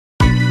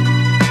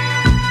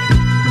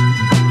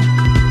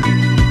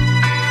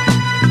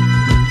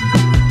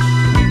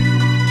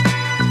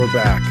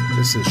we're back.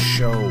 This is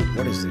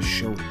what is this,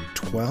 show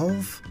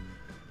 12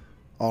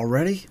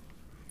 already?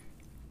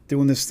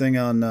 Doing this thing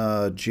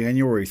on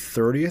January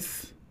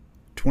 30th,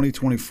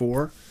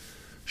 2024.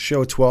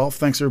 Show 12.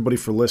 Thanks, everybody,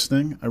 for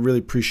listening. I really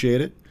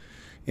appreciate it.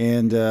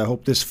 And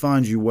hope this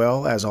finds you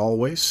well, as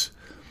always.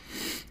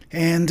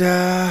 And,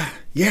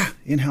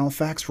 in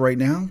Halifax right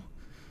now,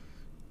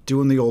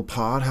 doing the old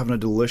pod, having a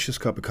delicious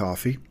cup of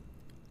coffee.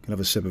 Can have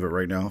a sip of it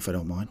right now, if I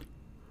don't mind.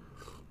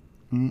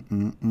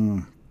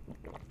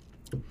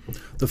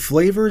 The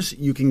flavors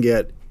you can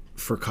get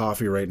for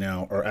coffee right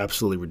now are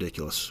absolutely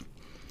ridiculous.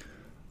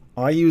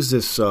 I use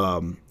this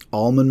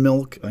almond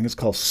milk. I think it's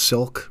called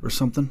Silk or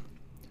something.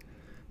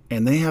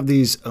 And they have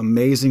these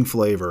amazing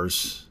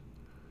flavors.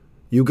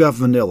 You got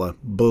vanilla.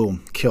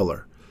 Boom.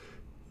 Killer.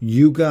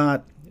 You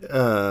got,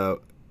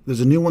 there's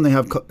a new one they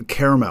have,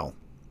 caramel,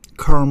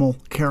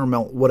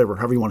 whatever,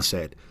 however you want to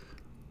say it.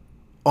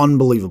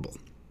 Unbelievable.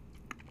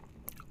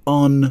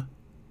 Unbelievable.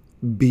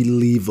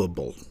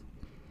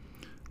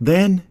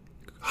 Then,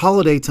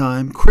 holiday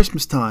time,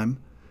 Christmas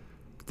time,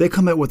 they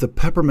come out with a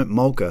peppermint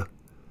mocha.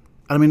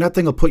 I mean, that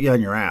thing will put you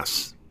on your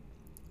ass.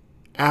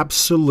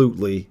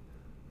 Absolutely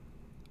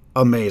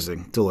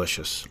amazing.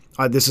 Delicious.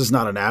 This is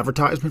not an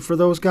advertisement for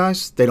those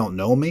guys. They don't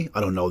know me.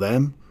 I don't know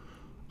them.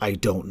 I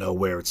don't know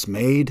where it's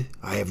made.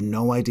 I have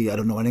no idea. I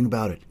don't know anything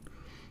about it.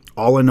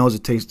 All I know is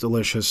it tastes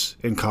delicious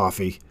in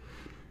coffee.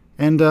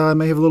 And I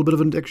may have a little bit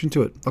of an addiction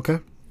to it. Okay?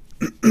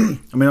 I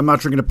mean, I'm not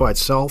drinking it by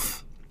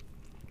itself.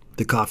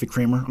 The coffee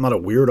creamer. I'm not a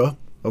weirdo,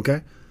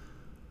 okay?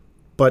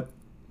 But,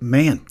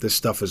 man, this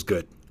stuff is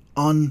good.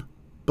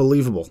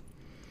 Unbelievable.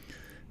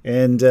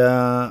 And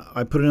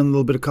I put in a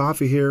little bit of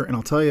coffee here, and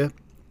I'll tell you,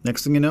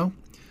 next thing you know,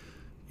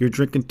 you're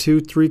drinking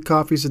 2-3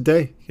 coffees a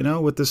day,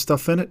 with this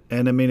stuff in it.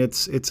 And, I mean,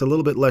 it's a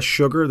little bit less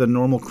sugar than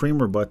normal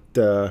creamer, but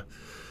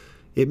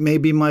it may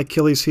be my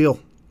Achilles heel.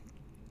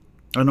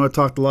 I know I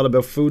talked a lot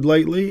about food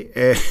lately,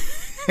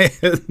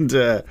 and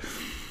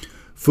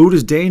food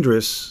is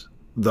dangerous,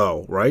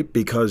 though, right?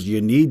 Because you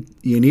need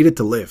it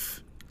to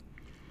live.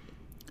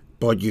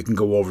 But you can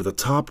go over the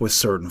top with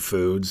certain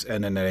foods,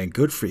 and then it ain't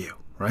good for you,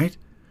 right?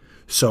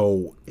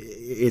 So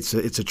it's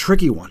a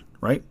tricky one,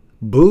 right?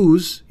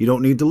 Booze, you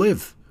don't need to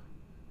live,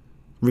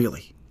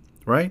 really,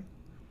 right?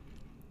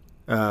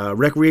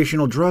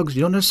 Recreational drugs,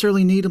 you don't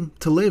necessarily need them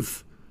to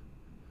live,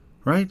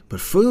 right?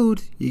 But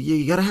food,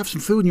 you got to have some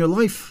food in your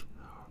life,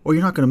 or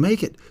you're not going to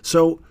make it.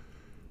 So,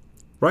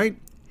 right?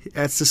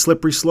 That's the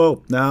slippery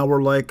slope. Now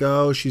we're like,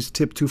 oh, she's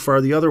tipped too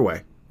far the other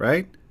way,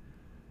 right?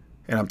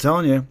 And I'm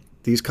telling you,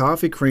 these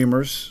coffee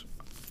creamers,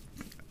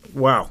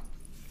 wow,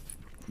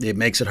 it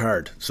makes it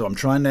hard. So I'm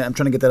trying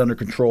to get that under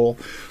control.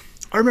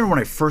 I remember when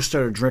I first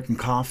started drinking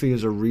coffee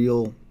as a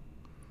real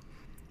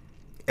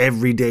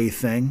everyday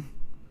thing.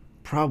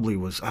 Probably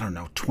was,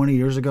 20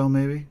 years ago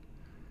maybe.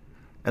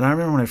 And I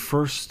remember when I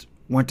first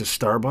went to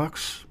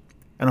Starbucks,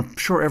 and I'm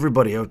sure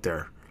everybody out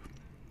there,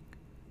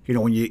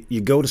 when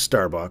you go to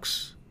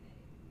Starbucks,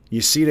 you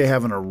see they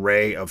have an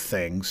array of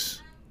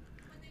things,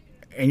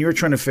 and you're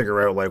trying to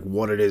figure out like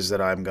what it is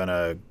that I'm going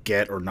to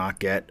get or not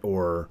get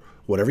or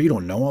whatever. You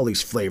don't know. All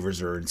these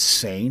flavors are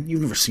insane. You've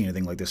never seen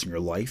anything like this in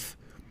your life,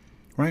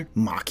 right?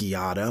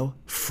 Macchiato,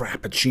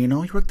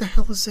 Frappuccino. You're like, the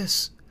hell is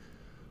this?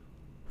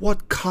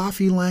 What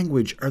coffee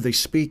language are they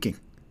speaking?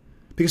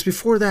 Because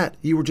before that,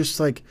 you were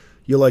just like,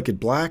 you like it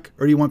black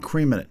or do you want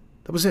cream in it?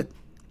 That was it.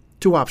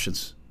 2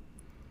 options,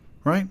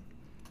 right?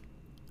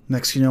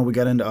 Next thing you know, we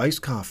got into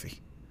iced coffee.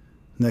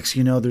 Next thing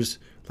you know, there's,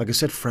 like I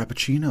said,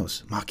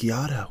 Frappuccinos,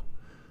 Macchiato,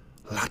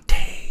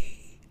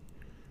 Latte.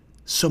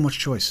 So much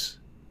choice.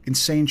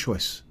 Insane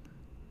choice.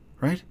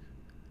 Right?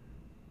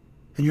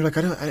 And you're like,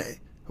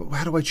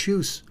 how do I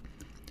choose?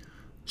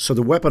 So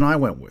the weapon I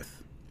went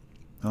with,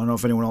 I don't know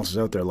if anyone else is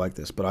out there like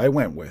this, but I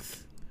went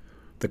with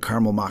the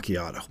caramel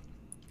macchiato.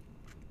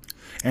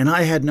 And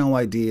I had no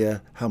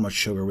idea how much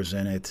sugar was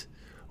in it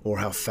or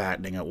how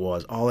fattening it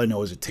was. All I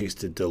know is it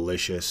tasted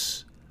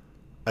delicious.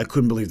 I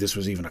couldn't believe this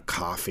was even a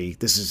coffee.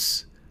 This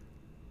is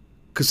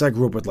because I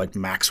grew up with like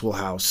Maxwell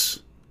House,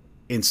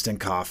 instant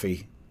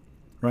coffee,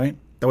 right?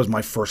 That was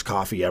my first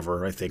coffee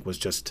ever, I think, was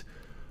just,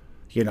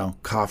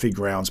 coffee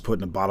grounds put in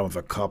the bottom of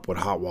a cup with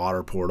hot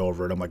water poured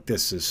over it. I'm like,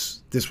 this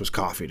was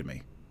coffee to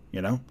me,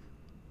 No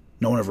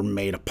one ever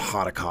made a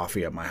pot of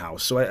coffee at my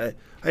house. So I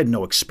had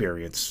no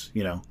experience,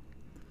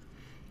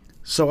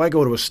 So I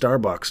go to a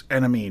Starbucks,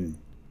 and I mean,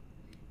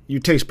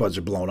 your taste buds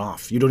are blown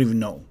off. You don't even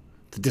know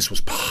that this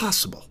was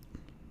possible.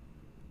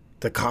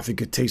 That coffee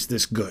could taste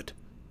this good.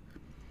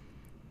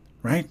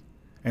 Right?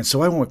 And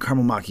so I went with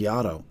caramel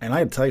macchiato. And I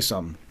had to tell you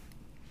something.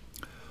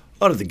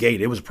 Out of the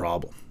gate, it was a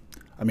problem.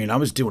 I mean, I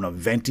was doing a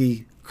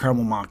venti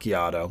caramel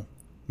macchiato,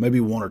 maybe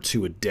 1 or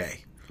 2 a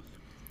day.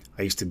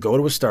 I used to go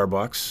to a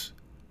Starbucks.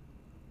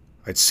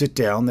 I'd sit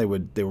down. They were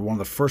one of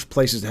the first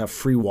places to have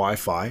free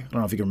Wi-Fi. I don't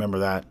know if you can remember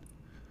that.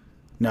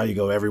 Now you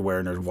go everywhere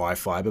and there's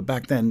Wi-Fi. But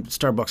back then,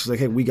 Starbucks was like,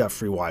 hey, we got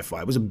free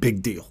Wi-Fi. It was a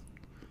big deal.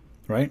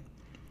 Right?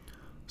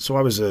 So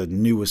I was a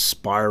new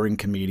aspiring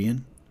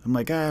comedian. I'm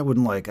like,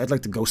 I'd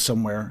like to go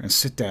somewhere and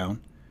sit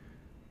down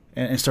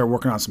and start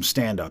working on some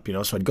stand-up,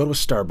 So I'd go to a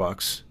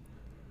Starbucks,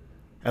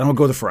 and I would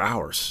go there for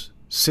hours,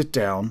 sit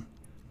down.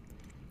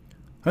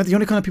 I'm the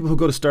only kind of people who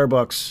go to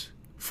Starbucks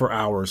for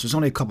hours. There's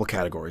only a couple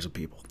categories of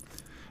people.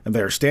 And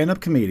they're stand-up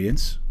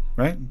comedians,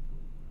 right?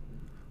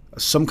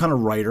 Some kind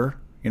of writer,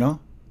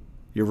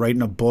 You're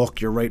writing a book,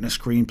 you're writing a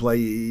screenplay,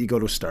 you go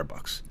to a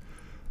Starbucks.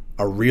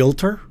 A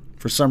realtor,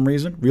 for some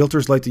reason.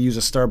 Realtors like to use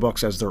a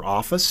Starbucks as their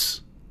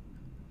office,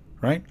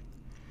 right?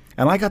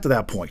 And I got to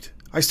that point.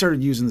 I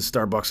started using the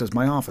Starbucks as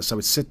my office. I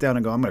would sit down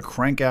and go, I'm going to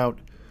crank out,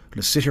 I'm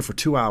going to sit here for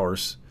 2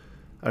 hours.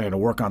 I'm going to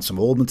work on some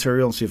old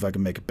material and see if I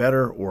can make it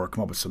better or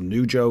come up with some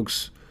new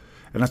jokes.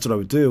 And that's what I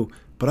would do.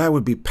 But I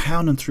would be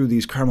pounding through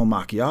these caramel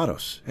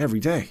macchiatos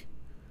every day.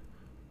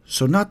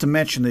 So not to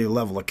mention the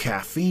level of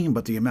caffeine,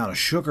 but the amount of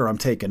sugar I'm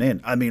taking in.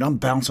 I mean, I'm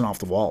bouncing off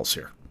the walls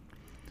here.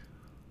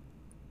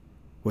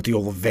 With the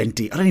old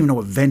venti. I don't even know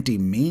what venti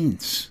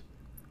means.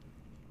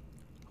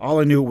 All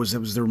I knew was it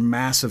was their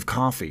massive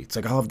coffee. It's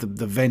like, I'll have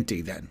the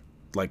venti then.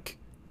 Like,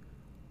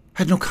 I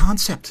had no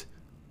concept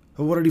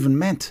of what it even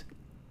meant.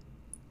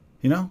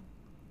 And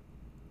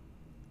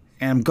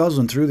I'm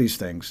guzzling through these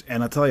things.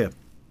 And I tell you,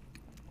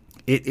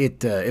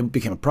 it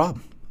became a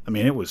problem. I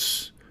mean,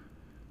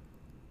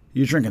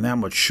 you're drinking that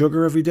much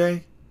sugar every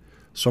day.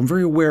 So I'm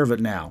very aware of it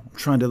now. I'm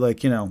trying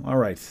to all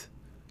right,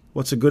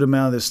 what's a good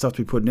amount of this stuff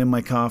to be putting in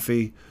my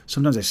coffee?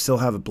 Sometimes I still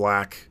have it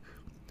black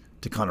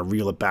to kind of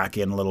reel it back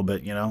in a little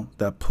bit,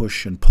 that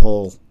push and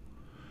pull.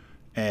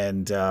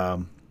 And I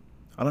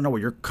don't know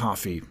what your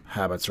coffee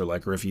habits are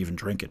like or if you even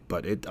drink it,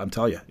 but I'm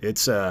telling you,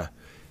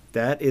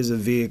 that is a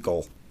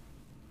vehicle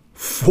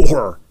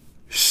for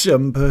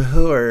some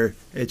poor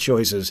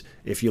choices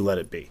if you let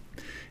it be.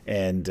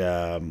 And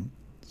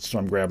so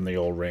I'm grabbing the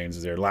old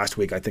reins there. Last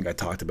week, I think I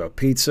talked about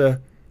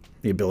pizza,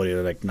 the ability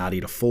to not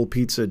eat a full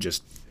pizza,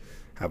 just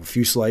have a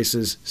few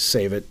slices,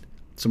 save it,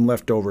 some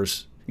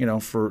leftovers,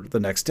 for the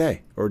next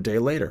day or a day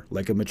later,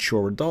 like a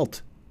mature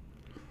adult.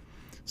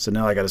 So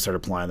now I got to start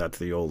applying that to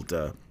the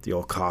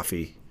old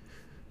coffee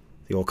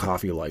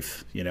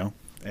life,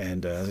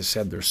 And as I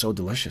said, they're so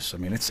delicious. I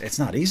mean, it's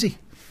not easy.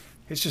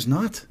 It's just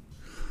not.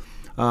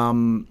 I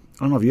don't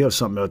know if you have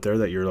something out there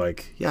that you're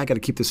like, yeah, I got to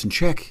keep this in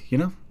check.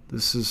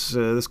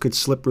 This could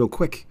slip real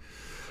quick.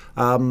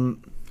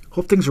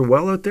 Hope things are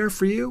well out there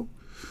for you,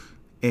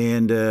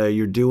 and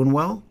you're doing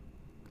well.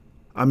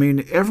 I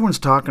mean, everyone's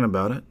talking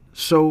about it,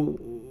 so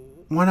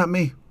why not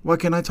me? Why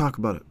can't I talk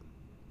about it?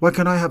 Why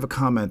can't I have a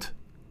comment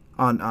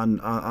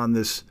on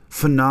this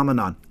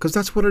phenomenon? Because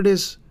that's what it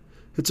is.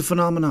 It's a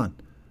phenomenon.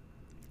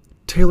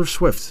 Taylor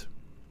Swift.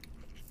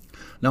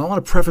 Now, I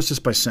want to preface this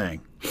by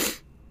saying,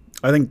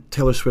 I think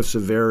Taylor Swift's a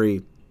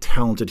very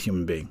talented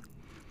human being.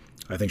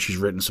 I think she's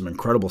written some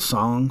incredible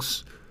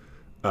songs.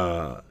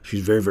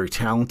 She's very, very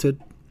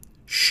talented.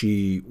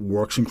 She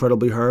works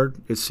incredibly hard,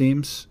 it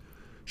seems.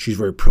 She's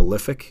very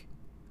prolific.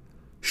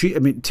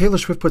 Taylor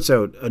Swift puts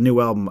out a new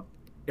album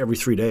every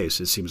 3 days,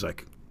 it seems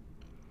like.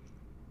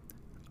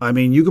 I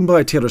mean, you can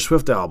buy a Taylor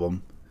Swift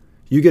album,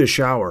 you get a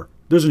shower,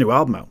 there's a new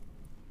album out.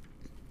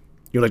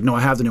 You're like, no, I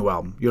have the new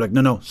album. You're like,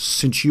 no,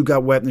 since you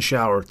got wet in the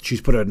shower,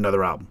 she's put out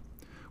another album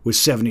with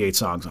 78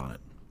 songs on it.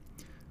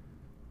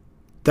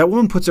 That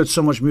woman puts out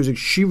so much music,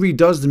 she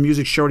redoes the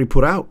music she already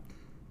put out.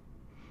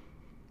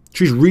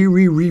 She's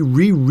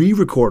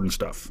re-recording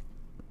stuff.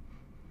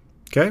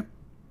 Okay?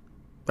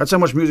 That's how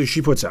much music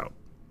she puts out.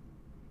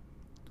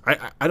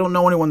 I don't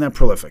know anyone that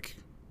prolific.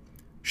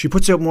 She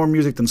puts out more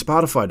music than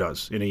Spotify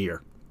does in a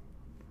year.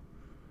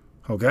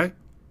 Okay?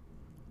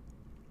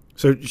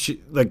 So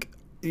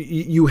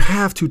you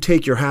have to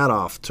take your hat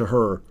off to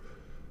her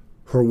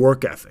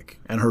work ethic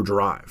and her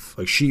drive.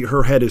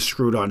 Her head is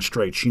screwed on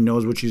straight. She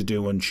knows what she's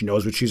doing. She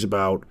knows what she's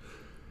about.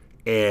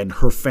 And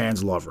her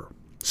fans love her.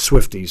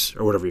 Swifties,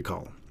 or whatever you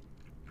call them.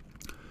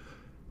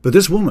 But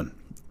this woman,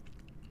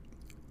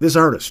 this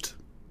artist,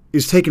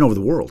 is taking over the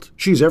world.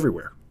 She's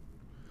everywhere.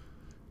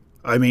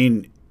 I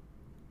mean,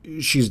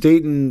 she's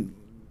dating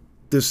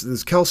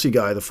this Kelsey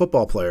guy, the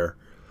football player.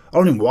 I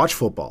don't even watch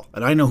football,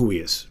 and I know who he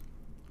is.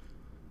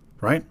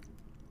 Right?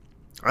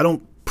 I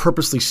don't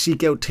purposely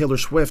seek out Taylor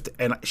Swift,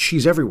 and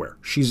she's everywhere.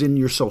 She's in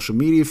your social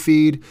media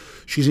feed.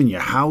 She's in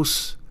your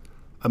house.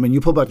 I mean, you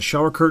pull back the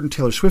shower curtain,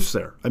 Taylor Swift's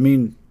there. I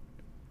mean,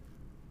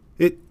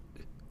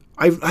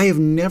 I have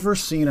never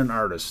seen an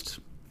artist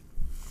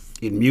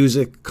in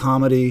music,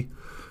 comedy,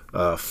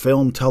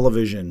 film,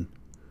 television,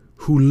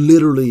 who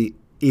literally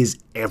is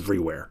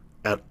everywhere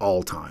at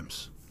all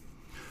times.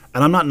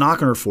 And I'm not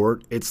knocking her for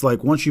it. It's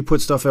like once you put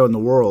stuff out in the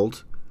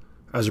world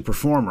as a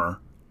performer,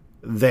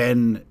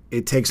 then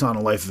it takes on a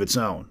life of its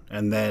own.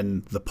 And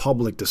then the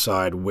public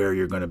decide where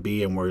you're going to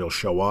be and where you'll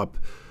show up,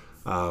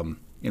 on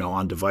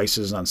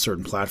devices, on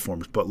certain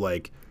platforms. But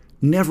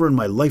never in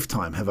my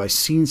lifetime have I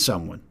seen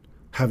someone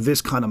have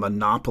this kind of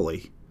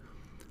monopoly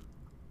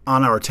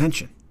on our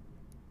attention.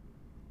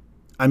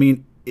 I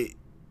mean,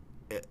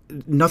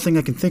 nothing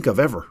I can think of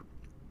ever.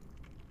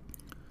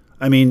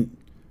 I mean,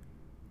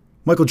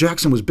 Michael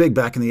Jackson was big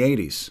back in the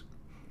 80s.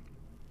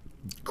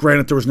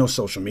 Granted, there was no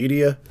social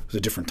media. It was a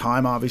different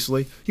time,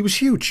 obviously. He was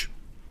huge.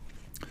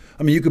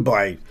 I mean, you could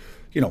buy,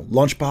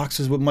 lunch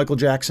boxes with Michael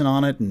Jackson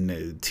on it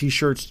and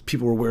T-shirts.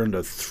 People were wearing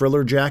the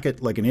Thriller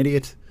jacket like an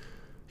idiot.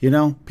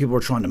 People were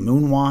trying to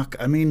moonwalk.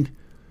 I mean,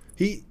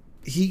 he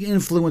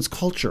influenced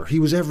culture. He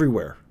was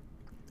everywhere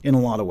in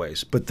a lot of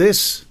ways. But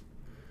this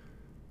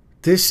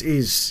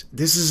is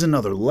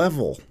another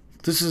level.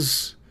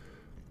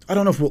 I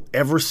don't know if we'll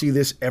ever see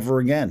this ever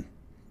again.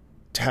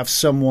 To have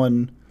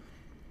someone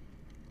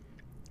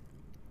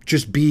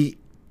just be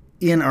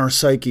in our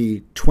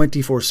psyche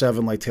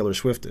 24/7 like Taylor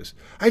Swift is.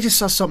 I just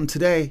saw something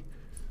today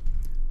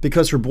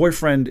because her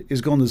boyfriend is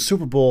going to the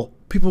Super Bowl.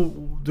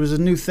 There's a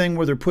new thing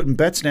where they're putting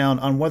bets down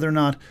on whether or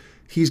not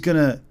he's going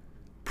to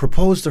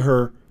propose to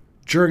her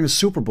during the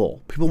Super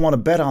Bowl. People want to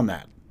bet on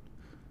that.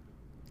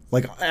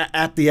 Like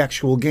at the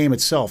actual game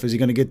itself. Is he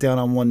going to get down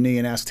on one knee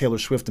and ask Taylor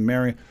Swift to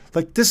marry?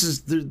 Like there's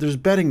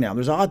betting now.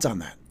 There's odds on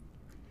that.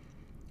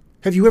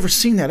 Have you ever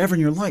seen that ever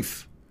in your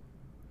life?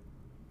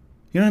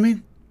 You know what I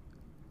mean?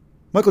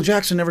 Michael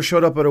Jackson never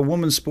showed up at a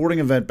women's sporting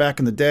event back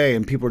in the day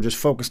and people were just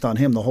focused on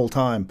him the whole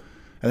time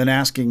and then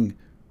asking,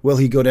 will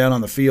he go down on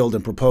the field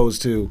and propose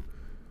to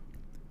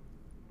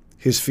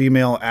his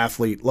female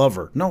athlete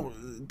lover? No,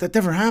 that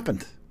never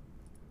happened.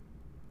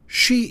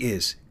 She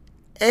is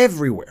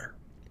everywhere.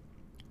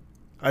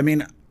 I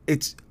mean,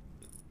 it's,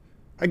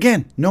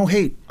 again, no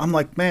hate. I'm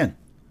like, man,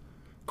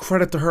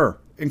 credit to her.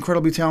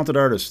 Incredibly talented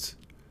artist.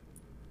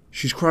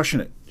 She's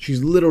crushing it.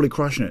 She's literally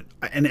crushing it.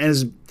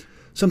 And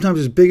sometimes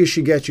as big as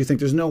she gets, you think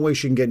there's no way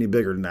she can get any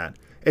bigger than that.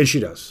 And she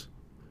does.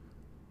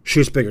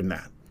 She's bigger than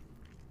that.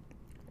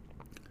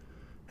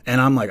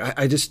 And I'm like,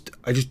 I just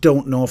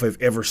don't know if I've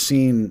ever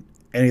seen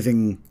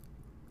anything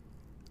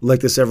like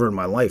this ever in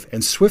my life.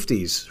 And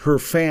Swifties, her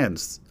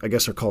fans, I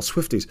guess are called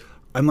Swifties.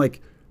 I'm like,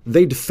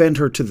 they defend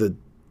her to the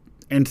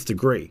nth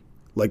degree.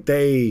 Like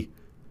you're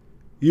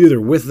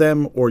either with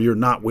them or you're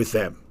not with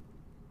them.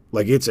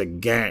 Like it's a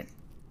gang.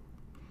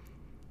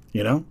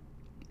 And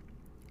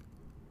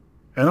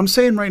I'm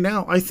saying right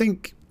now, I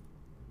think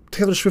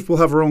Taylor Swift will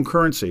have her own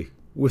currency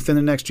within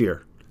the next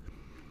year.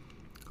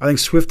 I think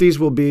Swifties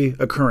will be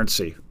a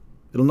currency.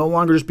 It'll no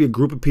longer just be a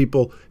group of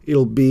people.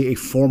 It'll be a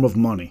form of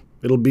money.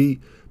 It'll be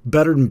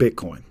better than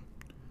Bitcoin.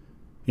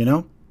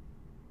 You're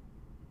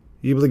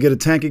able to get a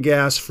tank of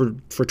gas for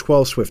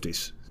 12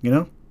 Swifties,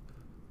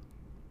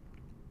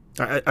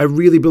 I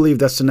really believe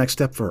that's the next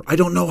step for her. I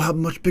don't know how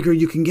much bigger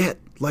you can get.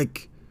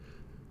 Like,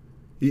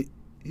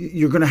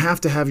 you're going to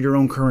have your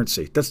own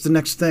currency. That's the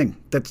next thing.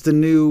 That's the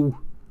new...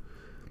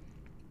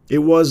 It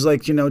was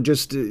like,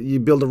 just you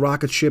build a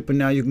rocket ship and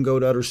now you can go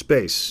to outer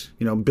space.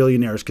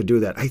 Billionaires could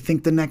do that. I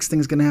think the next thing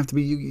is going to have to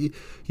be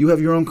you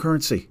have your own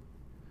currency.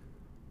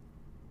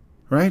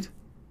 Right?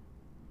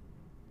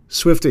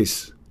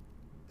 Swifties.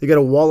 You got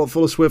a wallet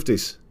full of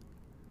Swifties.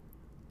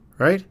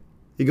 Right?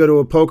 You go to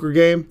a poker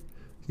game,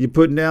 you're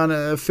putting down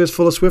a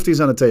fistful of Swifties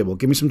on the table.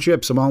 Give me some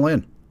chips. I'm all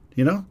in.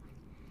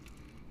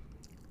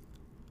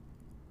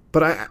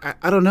 But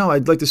I don't know.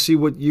 I'd like to see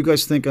what you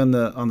guys think on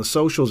the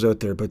socials out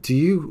there. But can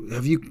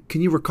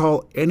you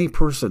recall any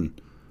person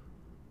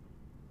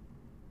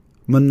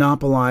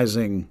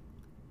monopolizing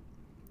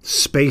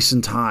space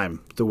and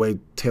time the way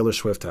Taylor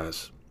Swift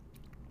has?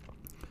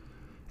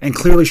 And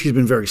clearly she's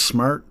been very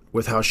smart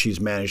with how she's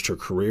managed her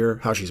career,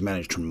 how she's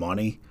managed her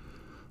money.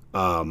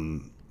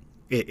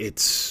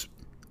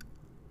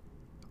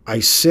 I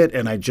sit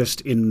and I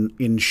just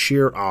in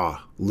sheer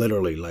awe,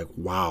 literally like,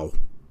 wow.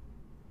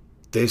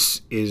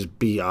 This is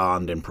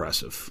beyond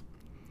impressive.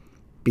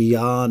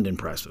 Beyond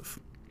impressive.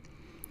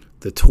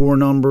 The tour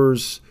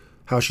numbers,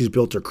 how she's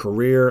built her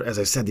career, as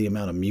I said, the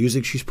amount of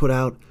music she's put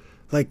out.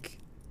 Like,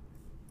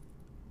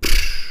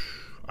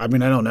 I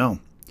don't know.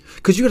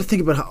 Because you got to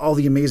think about all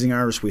the amazing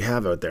artists we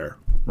have out there,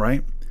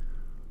 right?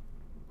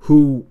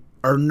 Who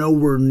are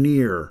nowhere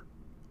near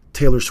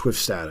Taylor Swift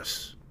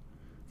status.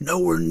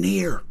 Nowhere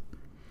near.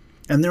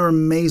 And they're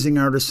amazing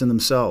artists in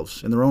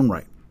themselves, in their own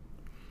right.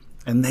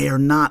 And they are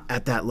not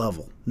at that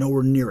level.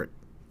 Nowhere near it.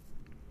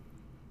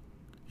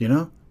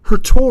 Her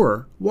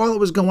tour, while it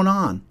was going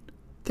on.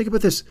 Think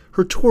about this.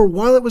 Her tour,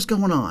 while it was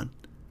going on.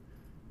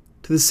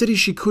 To the cities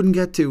she couldn't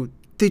get to.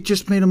 They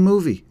just made a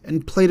movie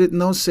and played it in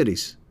those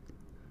cities.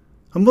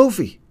 A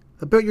movie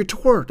about your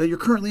tour that you're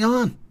currently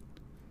on.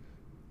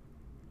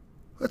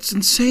 That's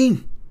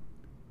insane.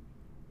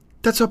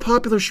 That's how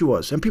popular she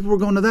was. And people were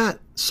going to that.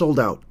 Sold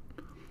out.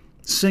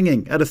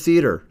 Singing at a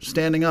theater,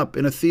 standing up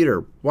in a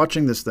theater,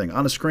 watching this thing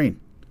on a screen.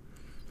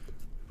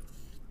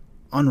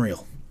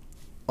 Unreal.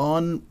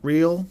 I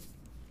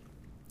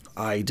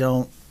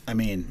don't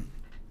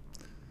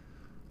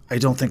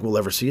think we'll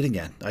ever see it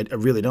again. I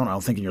really don't. I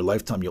don't think in your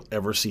lifetime you'll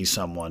ever see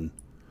someone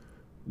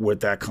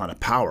with that kind of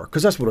power.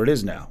 Because that's what it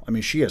is now.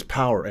 She has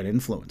power and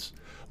influence.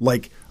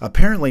 Like,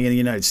 apparently in the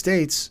United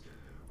States,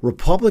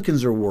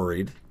 Republicans are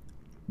worried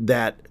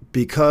that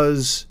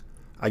because...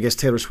 I guess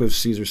Taylor Swift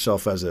sees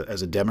herself as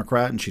a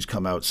Democrat, and she's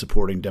come out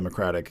supporting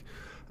Democratic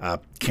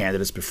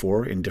candidates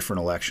before in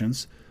different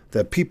elections,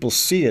 that people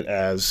see it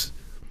as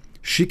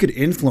she could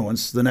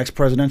influence the next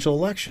presidential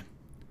election.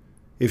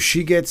 If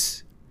she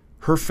gets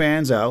her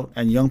fans out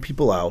and young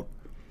people out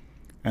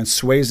and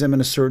sways them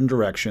in a certain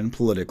direction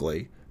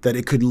politically, that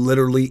it could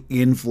literally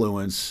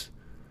influence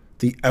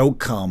the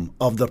outcome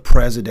of the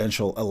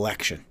presidential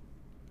election.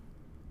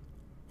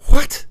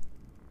 What?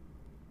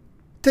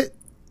 Do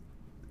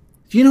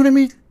you know what I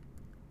mean?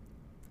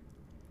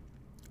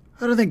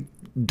 I don't think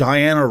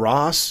Diana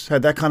Ross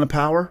had that kind of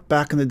power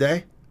back in the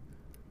day.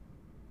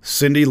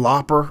 Cyndi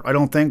Lauper, I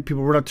don't think.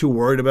 People were not too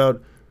worried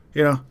about,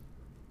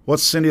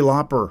 what's Cyndi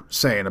Lauper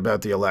saying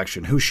about the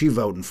election? Who's she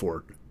voting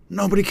for?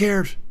 Nobody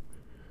cared.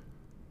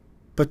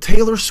 But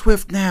Taylor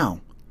Swift now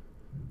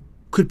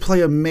could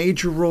play a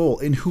major role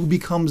in who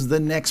becomes the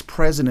next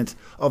president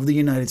of the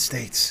United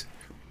States.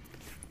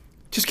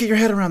 Just get your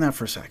head around that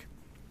for a sec.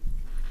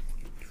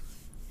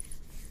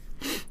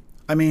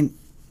 I mean,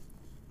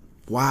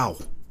 wow.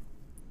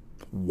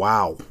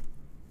 Wow.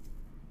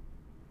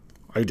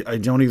 I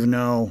don't even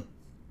know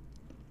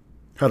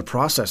how to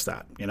process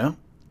that,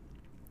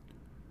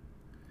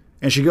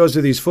 And she goes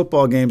to these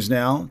football games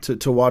now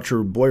to watch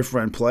her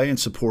boyfriend play and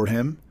support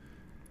him.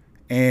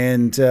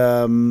 And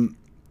the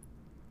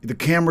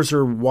cameras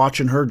are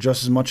watching her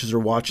just as much as they're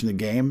watching the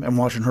game and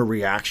watching her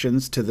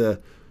reactions to the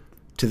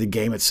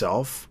game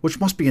itself, which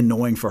must be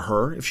annoying for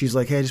her if she's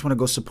like, hey, I just want to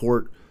go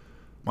support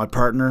my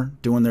partner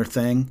doing their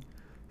thing.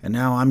 And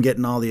now I'm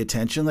getting all the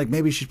attention. Like,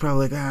 maybe she's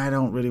probably like, I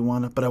don't really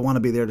want to, but I want to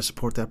be there to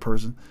support that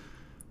person.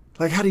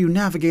 Like, how do you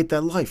navigate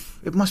that life?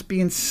 It must be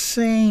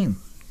insane.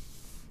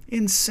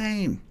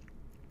 Insane.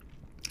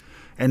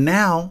 And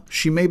now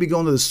she may be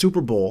going to the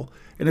Super Bowl.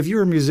 And if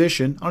you're a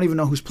musician, I don't even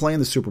know who's playing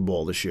the Super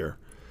Bowl this year.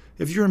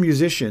 If you're a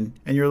musician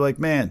and you're like,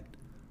 man,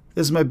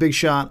 this is my big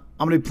shot.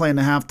 I'm going to be playing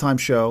the halftime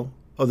show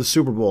of the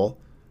Super Bowl.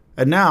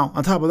 And now,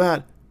 on top of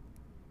that,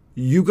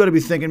 you got to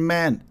be thinking,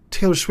 man,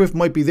 Taylor Swift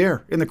might be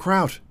there in the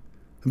crowd.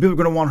 And people are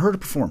going to want her to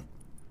perform.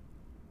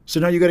 So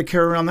now you got to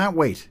carry around that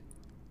weight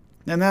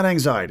and that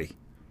anxiety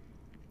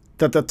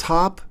that the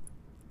top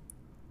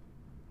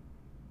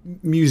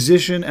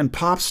musician and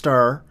pop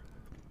star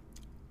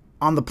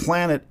on the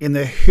planet in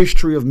the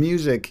history of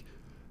music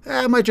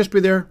might just be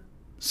there,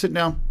 sitting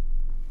down,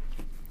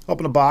 up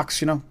in a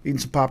box, eating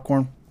some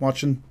popcorn,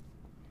 watching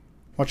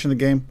the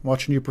game,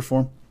 watching you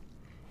perform.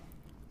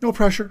 No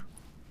pressure.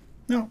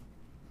 No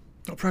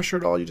pressure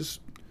at all. You just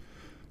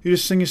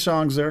sing your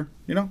songs there,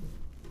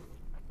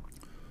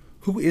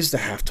 Who is the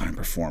halftime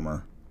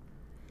performer?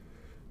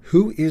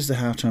 Who is the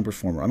halftime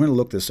performer? I'm going to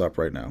look this up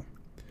right now.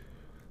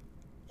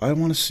 I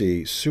want to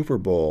see Super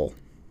Bowl.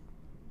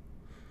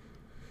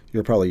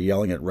 You're probably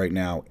yelling it right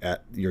now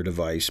at your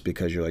device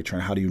because you're like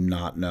trying, how do you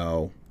not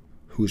know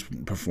who's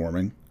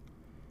performing?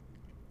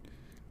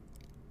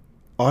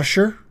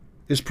 Usher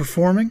is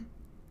performing?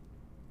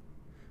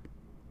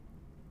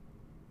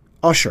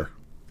 Usher.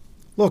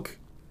 Look,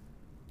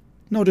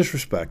 no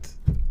disrespect.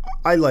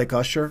 I like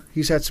Usher.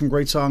 He's had some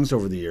great songs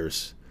over the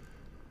years.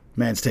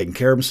 Man's taking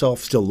care of himself,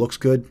 still looks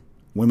good.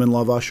 Women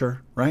love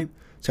Usher, right?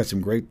 He's had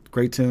some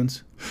great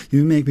tunes.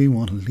 You make me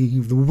want to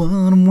leave the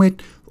one I'm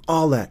with.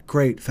 All that.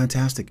 Great.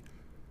 Fantastic.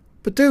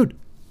 But dude,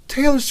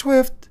 Taylor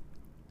Swift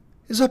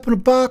is up in a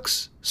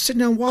box, sitting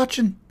down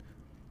watching.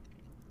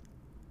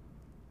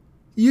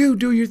 You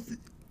do your...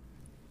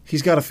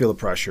 He's got to feel the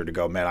pressure to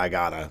go, man, I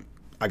gotta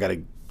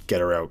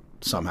get her out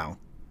somehow.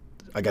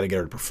 I got to get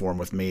her to perform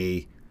with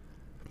me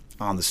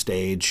on the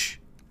stage,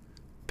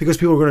 because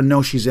people are going to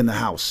know she's in the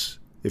house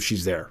if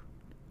she's there,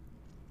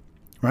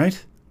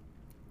 right?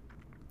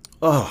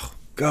 Oh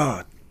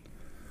God,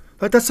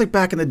 that's like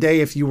back in the day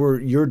if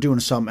you're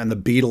doing something and the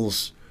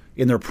Beatles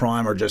in their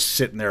prime are just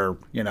sitting there,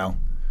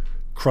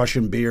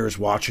 crushing beers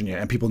watching you,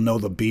 and people know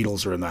the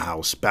Beatles are in the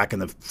house back in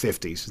the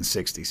 50s and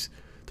 60s.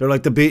 They're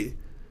like, the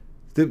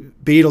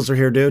Beatles are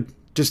here, dude.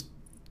 Just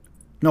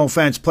no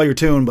offense, play your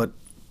tune, but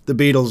the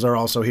Beatles are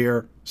also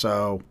here,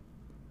 so.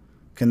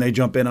 Can they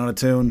jump in on a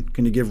tune?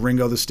 Can you give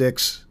Ringo the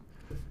sticks?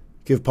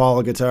 Give Paul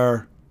a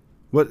guitar?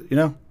 What,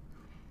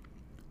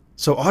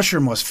 So Usher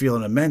must feel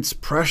an immense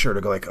pressure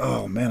to go like,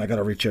 oh, man, I got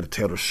to reach out to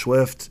Taylor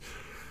Swift.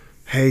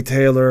 Hey,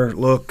 Taylor,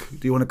 look,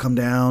 do you want to come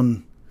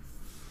down,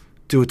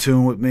 do a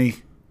tune with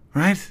me?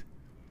 Right?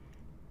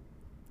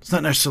 It's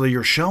not necessarily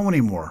your show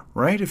anymore,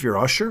 right? If you're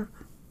Usher,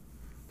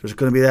 there's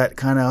going to be that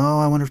kind of,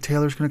 I wonder if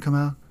Taylor's going to come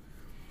out.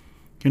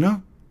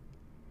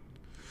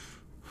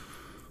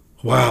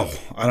 Wow,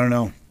 I don't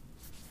know.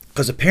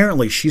 Because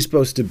apparently she's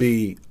supposed to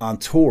be on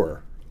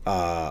tour,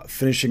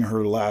 finishing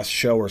her last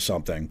show or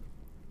something,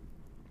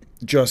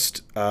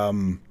 just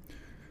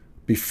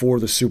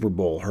before the Super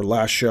Bowl. Her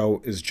last show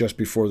is just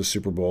before the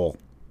Super Bowl.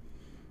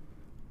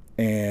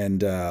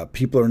 And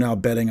people are now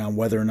betting on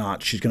whether or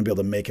not she's going to be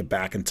able to make it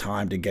back in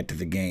time to get to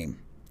the game.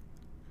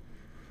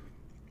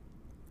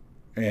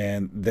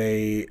 And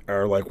they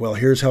are like, well,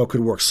 here's how it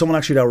could work. Someone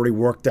actually had already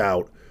worked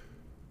out.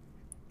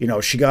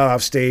 She got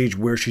off stage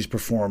where she's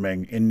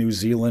performing in New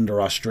Zealand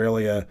or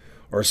Australia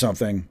or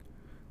something.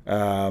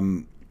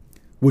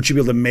 Would she be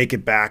able to make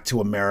it back to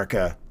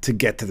America to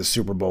get to the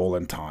Super Bowl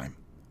in time?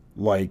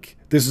 Like,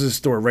 this is a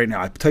story right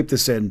now. I typed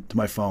this in to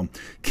my phone.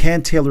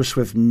 Can Taylor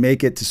Swift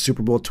make it to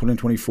Super Bowl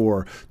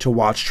 2024 to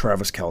watch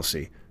Travis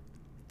Kelce?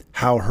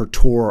 How her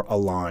tour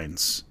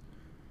aligns.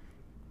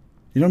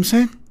 You know what I'm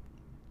saying?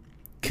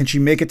 Can she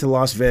make it to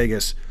Las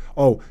Vegas?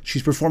 Oh,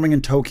 she's performing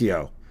in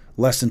Tokyo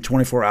less than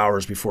 24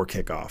 hours before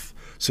kickoff.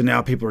 So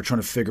now people are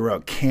trying to figure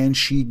out, can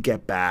she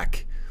get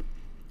back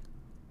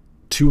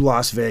to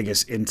Las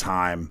Vegas in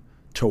time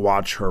to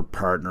watch her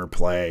partner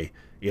play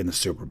in the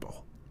Super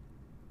Bowl?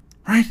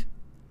 Right?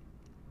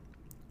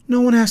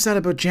 No one asked that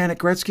about Janet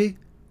Gretzky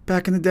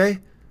back in the day.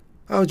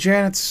 Oh,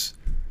 Janet's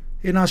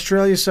in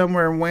Australia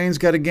somewhere and Wayne's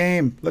got a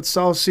game. Let's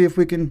all see if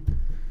we can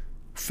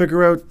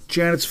figure out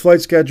Janet's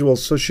flight schedule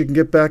so she can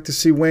get back to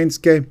see Wayne's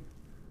game.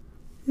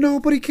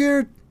 Nobody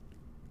cared.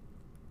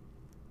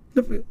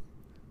 I've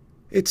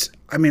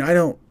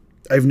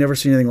never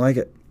seen anything like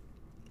it.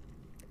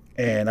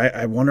 And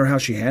I wonder how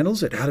she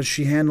handles it. How does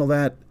she handle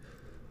that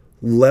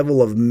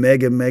level of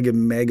mega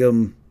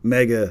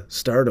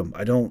stardom?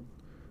 I don't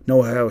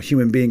know how a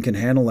human being can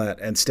handle that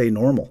and stay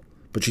normal.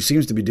 But she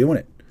seems to be doing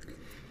it.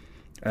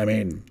 I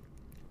mean,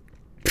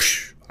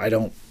 I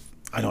don't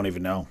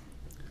even know.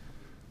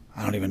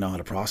 I don't even know how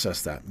to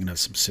process that. I'm going to have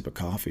some sip of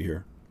coffee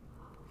here.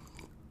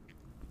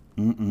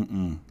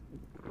 A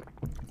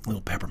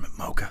little peppermint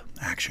mocha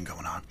action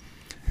going on.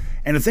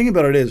 And the thing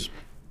about it is,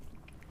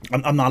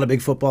 I'm not a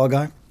big football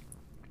guy.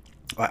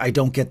 I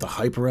don't get the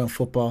hype around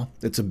football.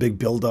 It's a big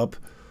build-up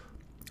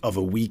of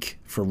a week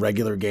for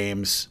regular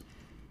games.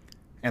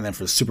 And then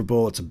for the Super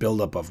Bowl, it's a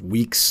build-up of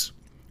weeks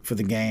for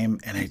the game.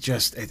 And it's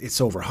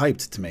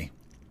overhyped to me.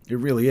 It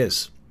really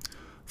is.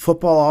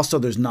 Football also,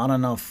 there's not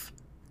enough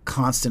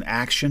constant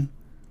action,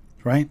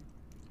 right?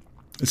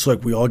 It's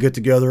like we all get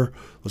together,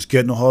 let's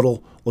get in a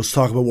huddle, let's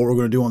talk about what we're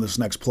going to do on this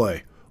next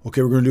play.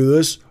 Okay, we're going to do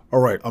this. All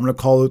right, I'm going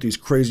to call out these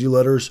crazy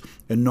letters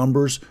and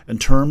numbers and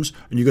terms,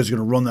 and you guys are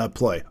going to run that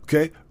play.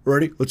 Okay,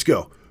 ready? Let's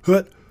go.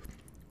 Hut.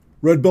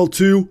 Red bell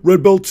 2,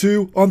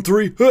 on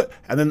 3, hut.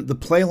 And then the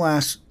play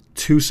lasts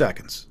 2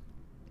 seconds.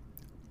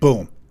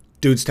 Boom.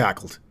 Dude's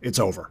tackled. It's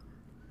over.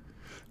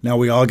 Now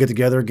we all get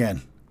together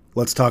again.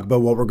 Let's talk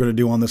about what we're going to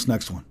do on this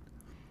next one.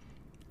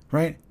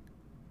 Right?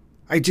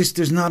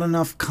 There's not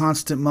enough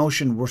constant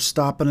motion. We're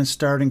stopping and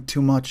starting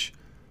too much.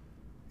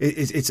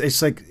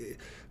 It's like,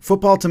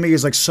 football to me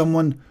is like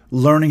someone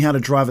learning how to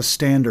drive a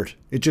standard.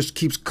 It just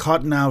keeps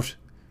cutting out,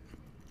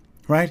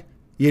 right?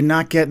 You're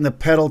not getting the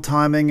pedal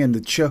timing and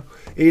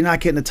you're not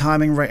getting the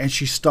timing right, and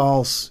she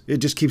stalls. It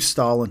just keeps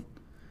stalling.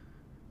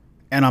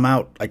 And I'm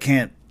out. I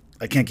can't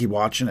keep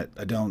watching it.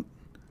 I don't.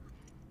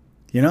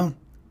 You know?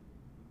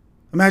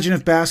 Imagine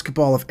if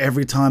basketball, if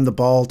every time the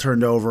ball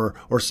turned over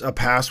or a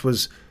pass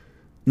was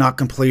not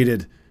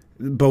completed,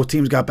 both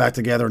teams got back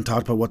together and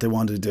talked about what they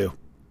wanted to do.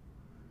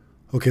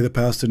 Okay, the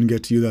pass didn't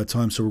get to you that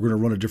time, so we're going to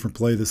run a different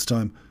play this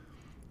time.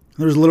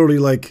 There's literally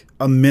like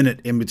a minute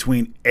in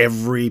between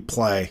every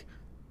play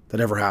that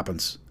ever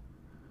happens.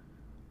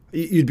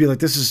 You'd be like,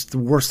 this is the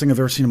worst thing I've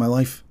ever seen in my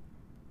life.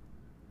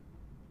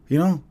 You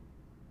know?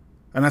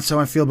 And that's how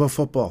I feel about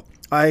football.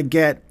 I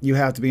get you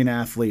have to be an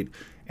athlete,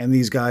 and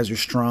these guys are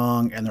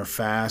strong, and they're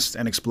fast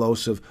and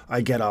explosive.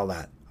 I get all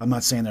that. I'm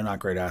not saying they're not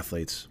great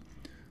athletes.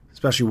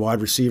 Especially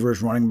wide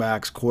receivers, running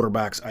backs,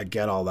 quarterbacks. I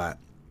get all that.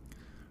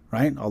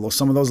 Right? Although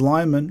some of those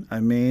linemen, I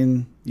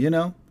mean, you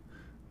know,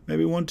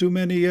 maybe one too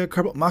many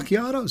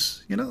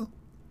macchiatos, you know.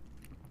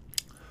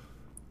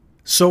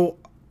 So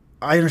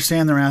I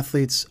understand they're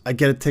athletes. I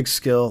get it takes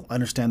skill. I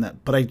understand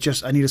that. But I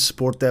need a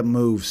sport that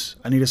moves.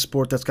 I need a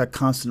sport that's got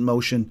constant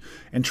motion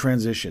and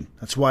transition.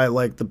 That's why I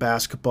like the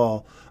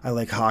basketball. I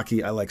like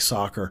hockey. I like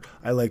soccer.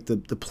 I like the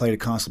play to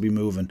constantly be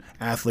moving.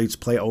 Athletes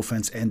play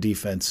offense and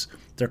defense.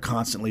 They're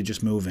constantly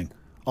just moving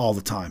all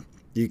the time.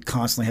 You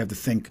constantly have to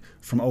think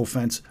from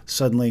offense,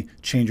 suddenly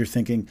change your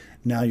thinking.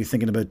 Now you're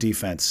thinking about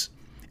defense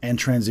and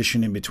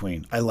transition in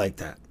between. I like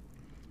that.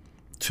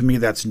 To me,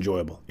 that's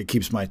enjoyable. It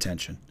keeps my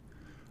attention.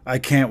 I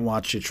can't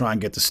watch you try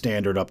and get the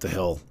standard up the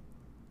hill.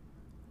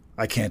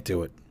 I can't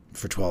do it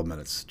for 12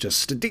 minutes. Just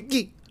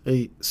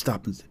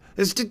stop.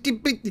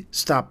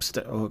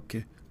 Stop.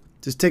 Okay.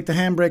 Just take the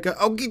handbrake.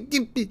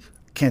 Okay.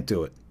 Can't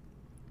do it.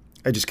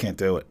 I just can't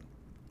do it.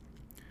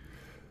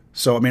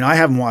 So, I mean, I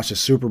haven't watched a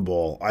Super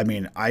Bowl. I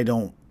mean, I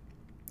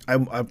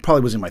probably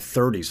was in my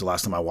 30s the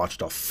last time I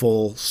watched a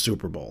full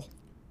Super Bowl.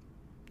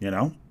 You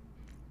know?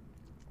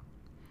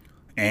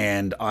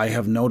 And I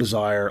have no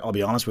desire, I'll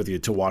be honest with you,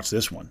 to watch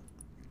this one.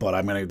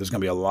 But there's going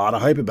to be a lot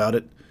of hype about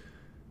it.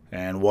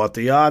 And what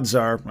the odds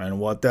are and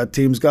what that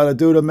team's got to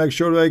do to make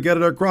sure they get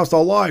it across the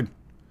line.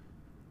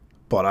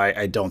 But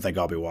I don't think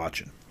I'll be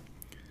watching.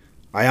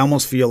 I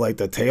almost feel like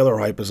the Taylor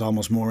hype is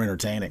almost more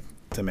entertaining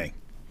to me.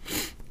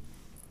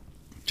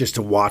 Just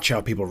to watch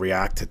how people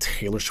react to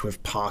Taylor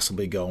Swift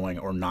possibly going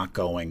or not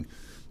going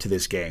to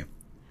this game.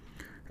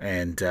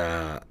 And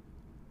that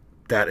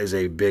is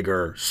a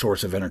bigger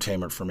source of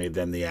entertainment for me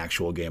than the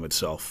actual game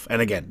itself.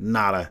 And again,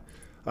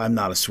 I'm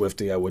not a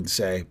Swiftie, I wouldn't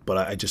say, but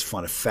I just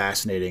find it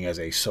fascinating as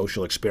a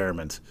social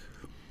experiment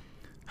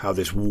how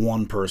this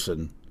one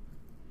person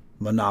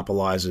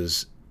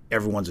monopolizes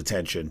everyone's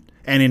attention.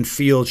 And in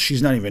fields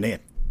she's not even in.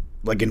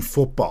 Like in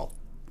football.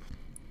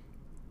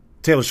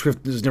 Taylor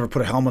Swift has never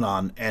put a helmet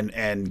on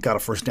and got a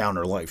first down in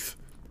her life.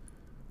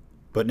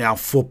 But now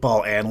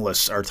football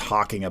analysts are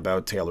talking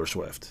about Taylor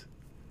Swift.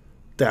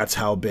 That's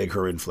how big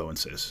her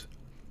influence is.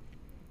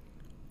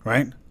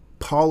 Right?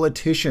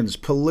 Politicians,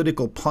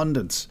 political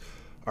pundits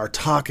are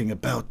talking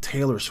about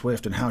Taylor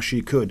Swift and how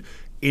she could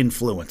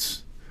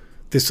influence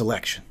this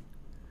election.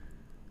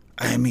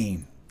 I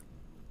mean,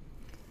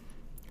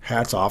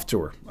 hats off to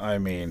her. I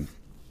mean,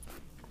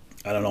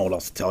 I don't know what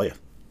else to tell you.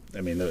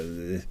 I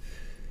mean,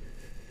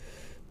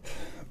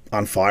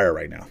 on fire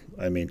right now.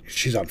 I mean,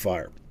 she's on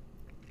fire.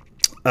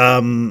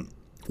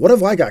 What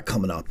have I got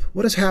coming up?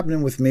 What is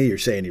happening with me? You're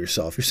saying to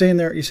yourself.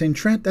 You're saying,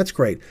 Trent, that's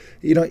great.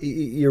 You know,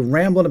 you're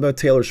rambling about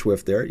Taylor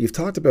Swift there. You've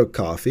talked about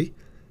coffee.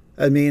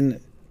 I mean,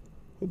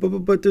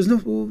 but there's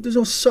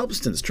no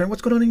substance. Trent,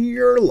 what's going on in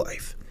your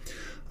life?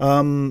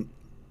 I'm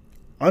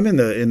in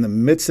the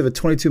midst of a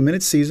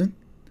 22-minute season,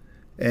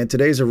 and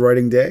today's a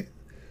writing day.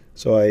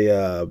 So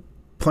I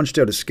punched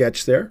out a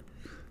sketch there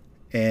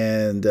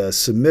and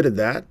submitted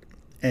that,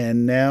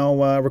 and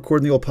now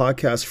recording the old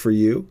podcast for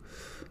you.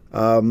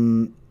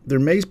 There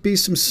may be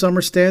some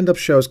summer stand-up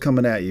shows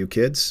coming at you,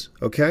 kids,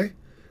 okay?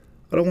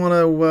 I don't want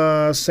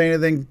to say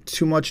anything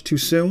too much too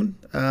soon,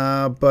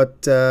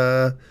 but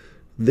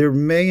there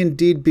may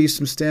indeed be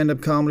some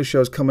stand-up comedy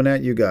shows coming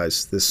at you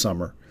guys this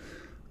summer.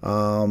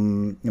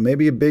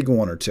 Maybe a big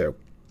one or two.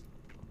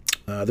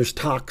 There's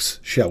talks,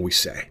 shall we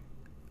say.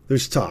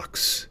 There's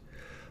talks.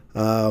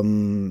 As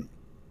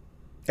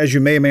you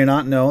may or may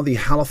not know, the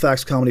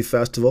Halifax Comedy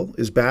Festival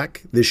is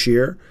back this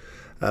year.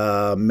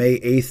 May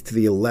 8th to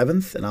the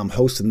 11th, and I'm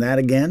hosting that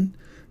again.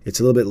 It's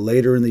a little bit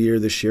later in the year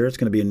this year. It's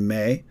going to be in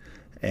May.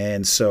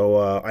 And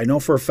so I know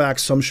for a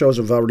fact some shows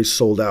have already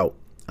sold out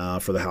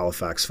for the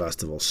Halifax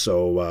Festival.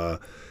 So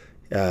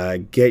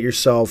get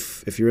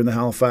yourself, if you're in the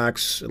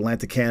Halifax,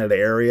 Atlantic Canada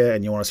area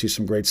and you want to see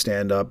some great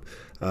stand-up,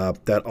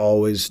 that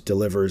always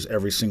delivers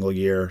every single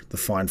year. The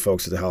fine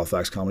folks at the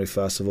Halifax Comedy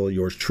Festival.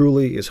 Yours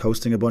truly is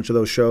hosting a bunch of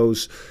those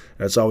shows.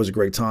 And it's always a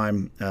great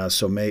time.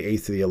 So May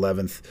 8th to the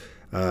 11th.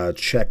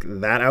 Check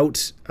that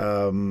out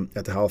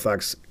at the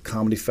Halifax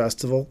Comedy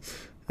Festival.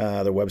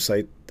 Their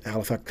website,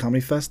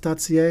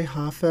 halifaxcomedyfest.ca,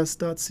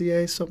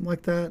 hafest.ca, something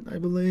like that, I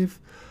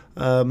believe.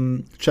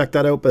 Check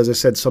that out. But as I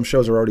said, some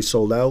shows are already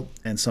sold out,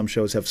 and some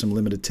shows have some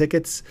limited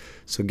tickets.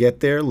 So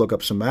get there, look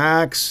up some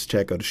acts,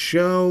 check out a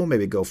show,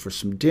 maybe go for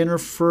some dinner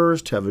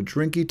first, have a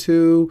drinky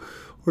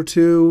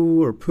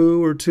or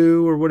poo or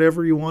two, or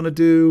whatever you want to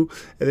do,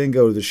 and then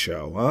go to the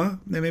show, huh?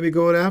 And maybe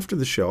go out after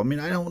the show. I mean,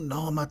 I don't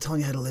know. I'm not telling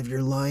you how to live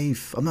your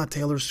life. I'm not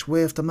Taylor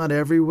Swift. I'm not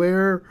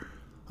everywhere.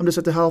 I'm just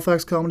at the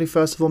Halifax Comedy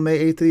Festival, May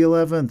 8th to the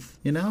 11th,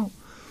 you know?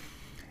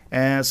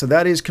 And so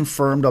that is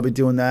confirmed. I'll be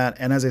doing that.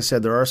 And as I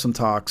said, there are some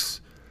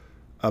talks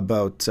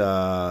about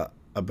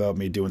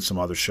me doing some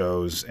other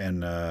shows,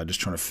 and just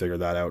trying to figure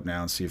that out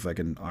now and see if I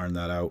can iron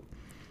that out.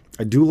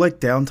 I do like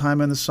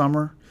downtime in the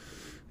summer.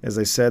 As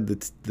I said,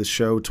 the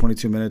show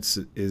 22 minutes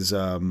is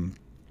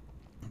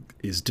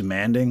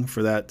demanding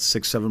for that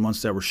 6-7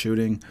 months that we're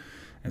shooting,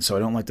 and so I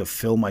don't like to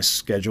fill my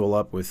schedule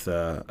up with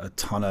a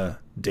ton of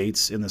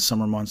dates in the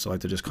summer months. I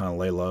like to just kind of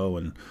lay low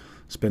and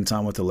spend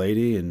time with the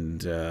lady,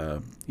 and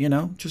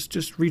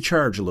just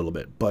recharge a little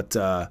bit. But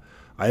I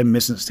am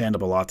missing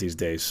stand-up a lot these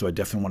days, so I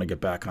definitely want to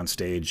get back on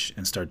stage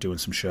and start doing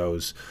some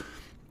shows,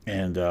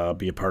 and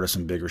be a part of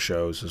some bigger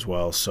shows as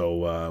well.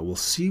 So we'll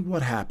see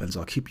what happens.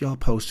 I'll keep y'all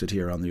posted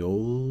here on the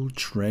old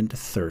Trent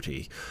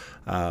 30.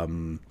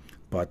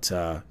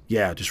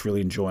 Just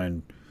really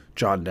enjoying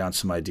jotting down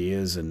some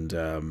ideas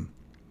and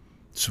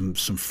some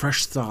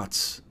fresh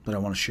thoughts that I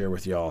want to share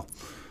with y'all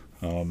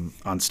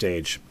on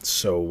stage.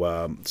 So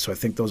I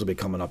think those will be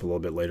coming up a little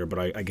bit later.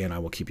 But I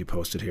will keep you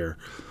posted here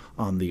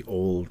on the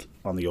old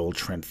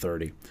Trent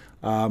 30.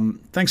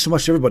 Thanks so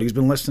much to everybody who's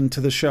been listening to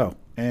the show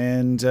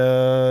and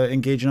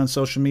engaging on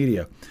social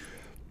media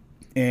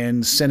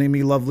and sending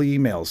me lovely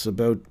emails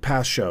about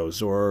past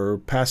shows or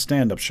past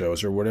stand-up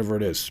shows or whatever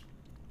it is.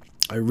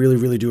 I really,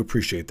 really do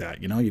appreciate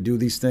that. You know, you do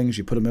these things,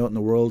 you put them out in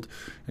the world,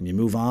 and you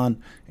move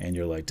on, and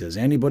you're like, does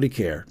anybody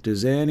care?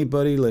 Does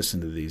anybody listen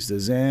to these?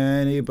 Does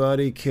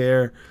anybody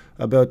care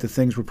about the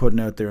things we're putting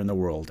out there in the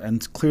world?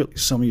 And clearly,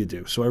 some of you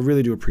do. So I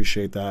really do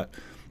appreciate that.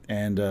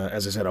 And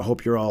as I said, I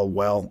hope you're all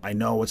well. I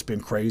know it's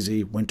been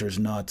crazy. Winter's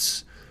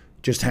nuts.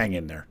 Just hang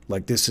in there.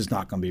 Like, this is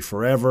not going to be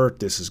forever.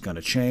 This is going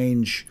to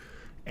change.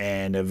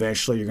 And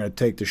eventually you're going to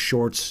take the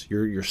shorts,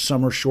 your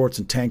summer shorts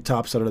and tank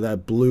tops out of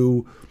that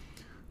blue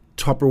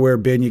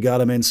Tupperware bin you got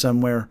them in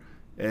somewhere,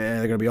 and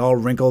they're going to be all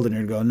wrinkled, and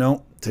you're going to go,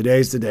 no,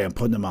 today's the day. I'm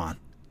putting them on.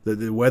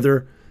 The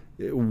weather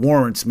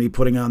warrants me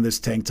putting on this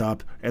tank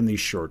top and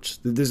these shorts.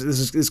 This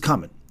is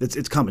coming.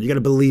 It's coming. You got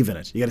to believe in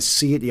it. You got to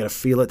see it. You got to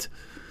feel it.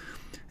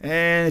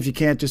 And if you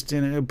can't, just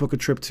book a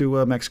trip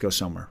to Mexico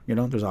somewhere. You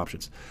know, there's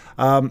options.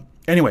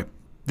 Anyway,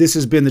 this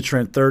has been the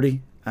Trent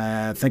 30.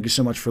 Thank you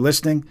so much for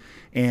listening,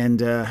 and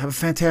have a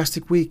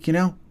fantastic week. You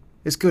know,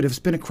 it's good. If it's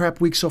been a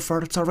crap week so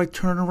far, it's all right.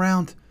 Turn it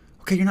around.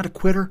 Okay, you're not a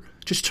quitter.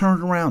 Just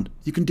turn it around.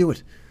 You can do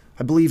it.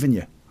 I believe in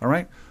you. All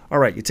right? All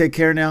right, you take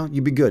care now.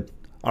 You be good.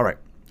 All right.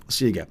 I'll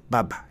see you again.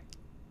 Bye-bye.